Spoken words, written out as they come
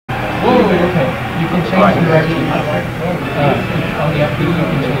can change direction. On the FD, you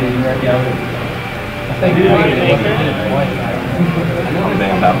can change direction. I think maybe it wasn't hit twice.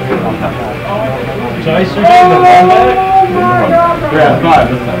 Jeist, you're getting the ball back? Yeah, 5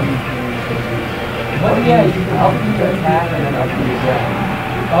 this time. Well, yeah, you can up you attack and then up you down.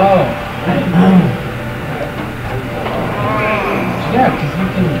 Oh. Yeah, because you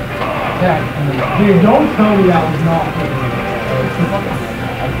can attack and then... Dude, don't tell me that was not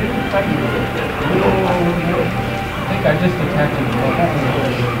I didn't expect you to. I think I just attacked him.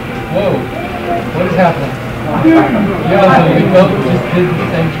 Whoa. What is happening? Yeah, so we both just did the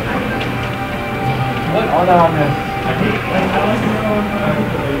same. What? Oh no, I missed.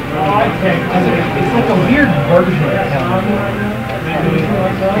 It's like a weird version of counter.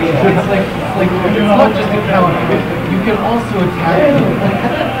 It's like it's not just a counter. You can also attack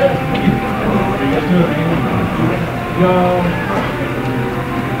people. Go.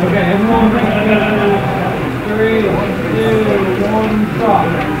 Okay, everyone. 3, 2, 1, stop.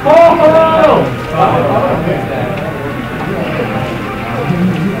 Oh!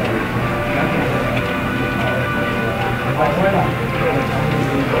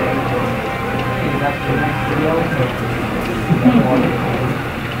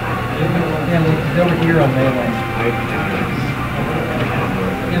 Yeah, look, he's over here on melee.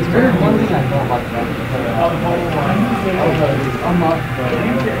 It's weird, one thing I don't like about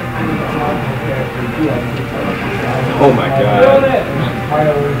Oh my god.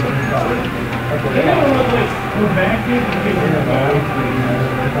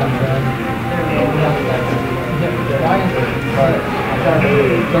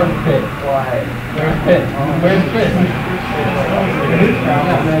 Dark pit. Where's pit? Where's pit?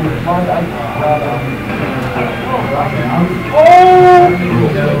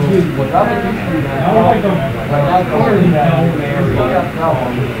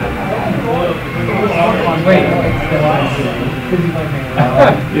 Wait.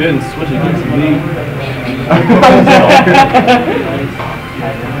 You didn't switch against me.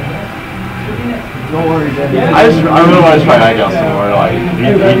 Don't worry, I really want to try night gals some more. Like,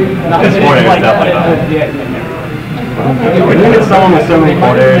 this morning is definitely not. When you get someone with so many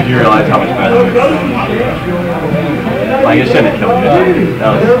cold areas, you realize how much better it is. Like, it shouldn't have killed me.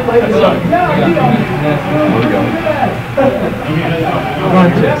 That sucked. Where's it going? I'm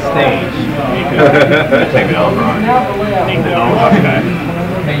going to a stage. Take the L, bro. Take the L, okay.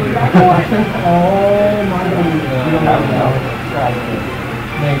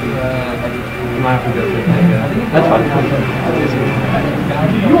 Maybe. You might have to go through it. That's fine.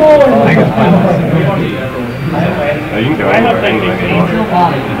 Oh, you can go anywhere anyway.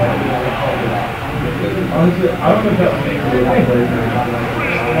 I don't know if that's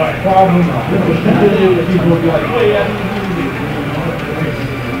problem. People will be like, oh yeah.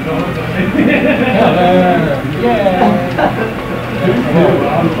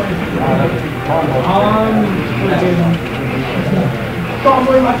 Stop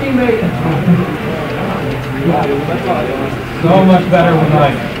playing my teammate. So much better with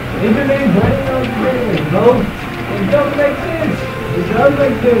knife. Is your name Brandon? No. It doesn't make sense. It does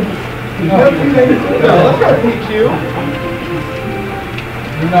make sense. It doesn't make sense. No, let's try to teach you.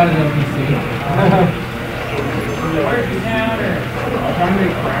 You're not an NPC. Where's the counter? I'm trying to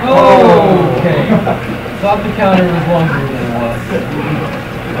make crack. Oh, okay. Thought the counter was longer than it was.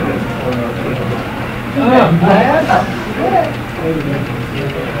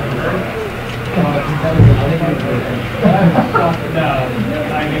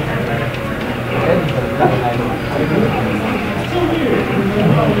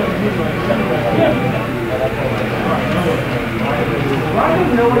 I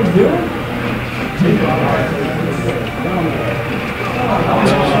don't know what he's doing.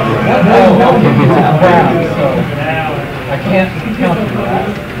 I can't counter that.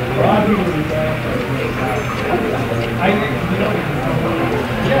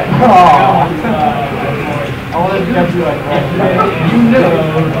 You know,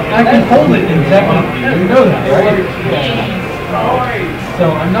 I can hold it indefinitely. You know that, right? So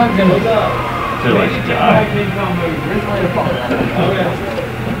I'm not gonna. Too late to die.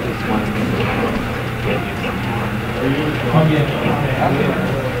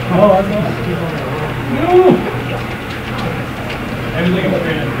 Oh, I thought. No! Everything is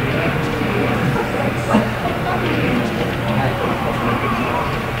great.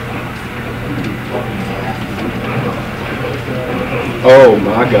 Oh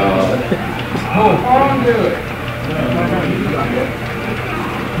my god. Oh, on to it.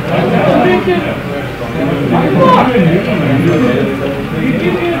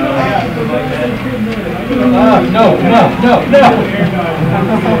 No.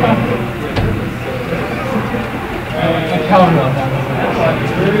 counted on that.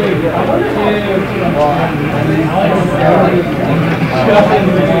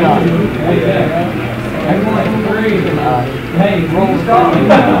 Hey, roll stop.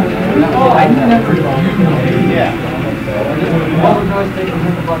 I never used it. Yeah.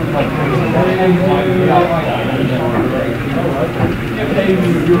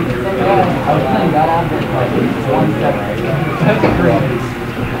 That's great.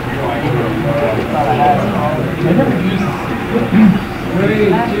 I never used it. 3,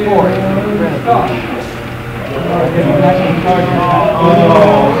 2, 1, stop.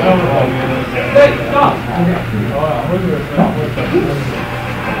 Hey, stop.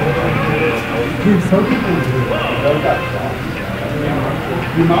 Dude, some people do it.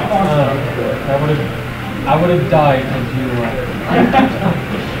 I would have died had you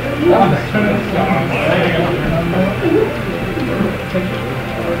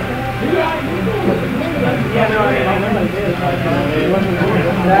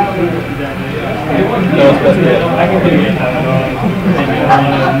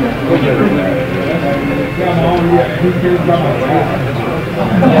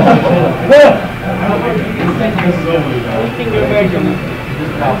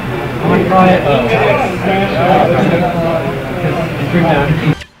I'm gonna try it.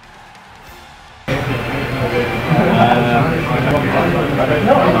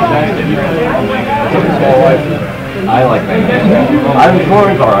 I like that.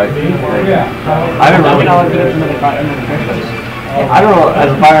 Corrin's alright. I haven't really. I don't know,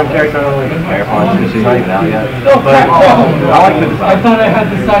 as a firearm character, I don't really care for it because she's not even out yet. But I like the design. I thought I had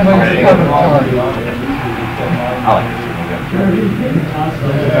the side by cover. I like it.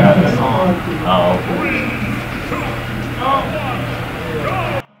 Oh.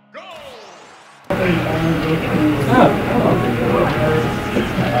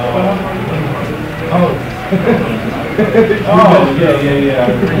 Yeah.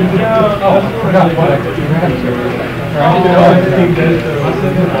 Oh, I forgot what I did.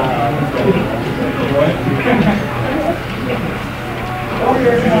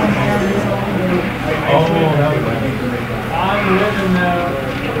 I'm living now.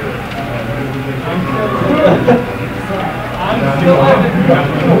 I'm still living.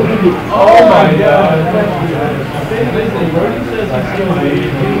 Oh my God. Listen, Brody says I'm still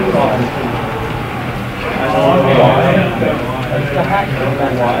waiting. That's the hack.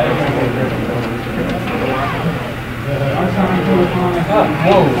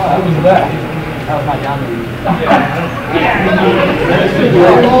 Whoa, what was that? That was my download.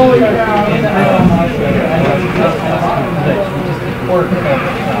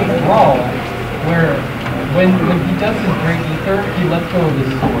 Where when he does his great ether, he lets go of his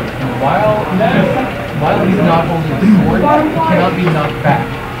sword. And while he's not holding his sword, he cannot be knocked back.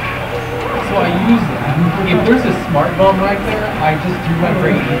 So I use that. If there's a smart bomb right there, I just do my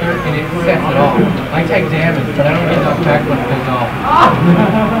great ether and it sets it off. I take damage, but I don't get knocked back when it goes off.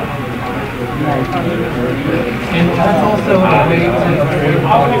 And that's also a way to avoid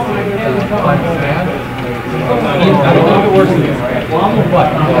climb stand. I don't know if it works in this way,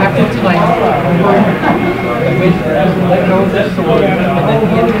 but you have to time let go of the sword, and then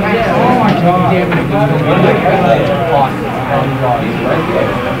he attacks damage on the body.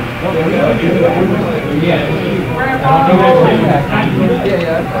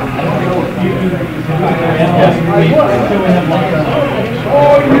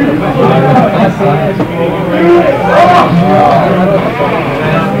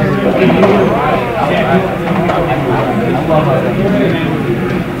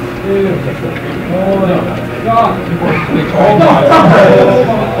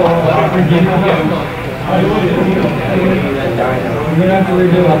 We're gonna have to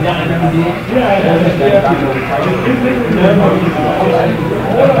redo it.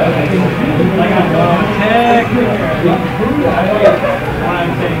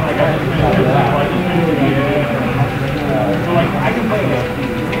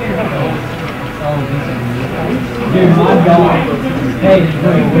 Dude, my God. Hey,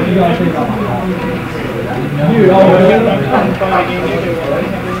 what do you guys think about my God? Dude, oh,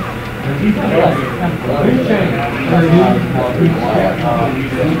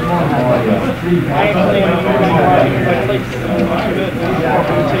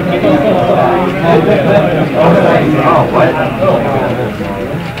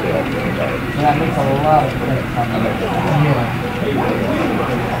 that makes a lot of sense.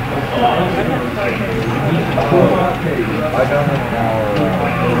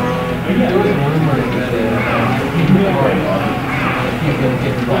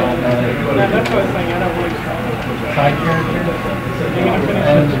 Side character,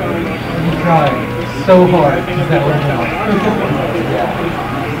 and he tried so hard because that was not.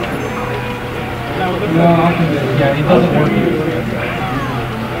 No, yeah, it doesn't work.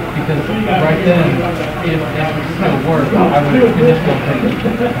 Because right then, if it still worked, I would finish the thing.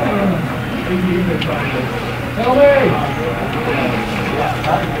 Tell me!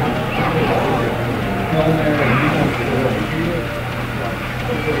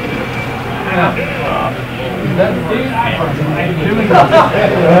 Is that Steve?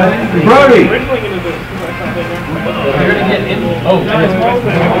 Brody! You're gonna get in. Oh, that's going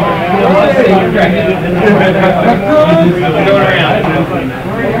around.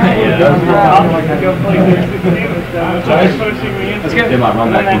 Let's get my run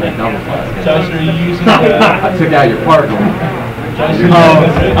back from that double class. Jeist, are you using I took out your partner.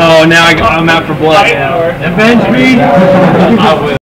 Oh, now I'm out for blood. Avenge me! I will.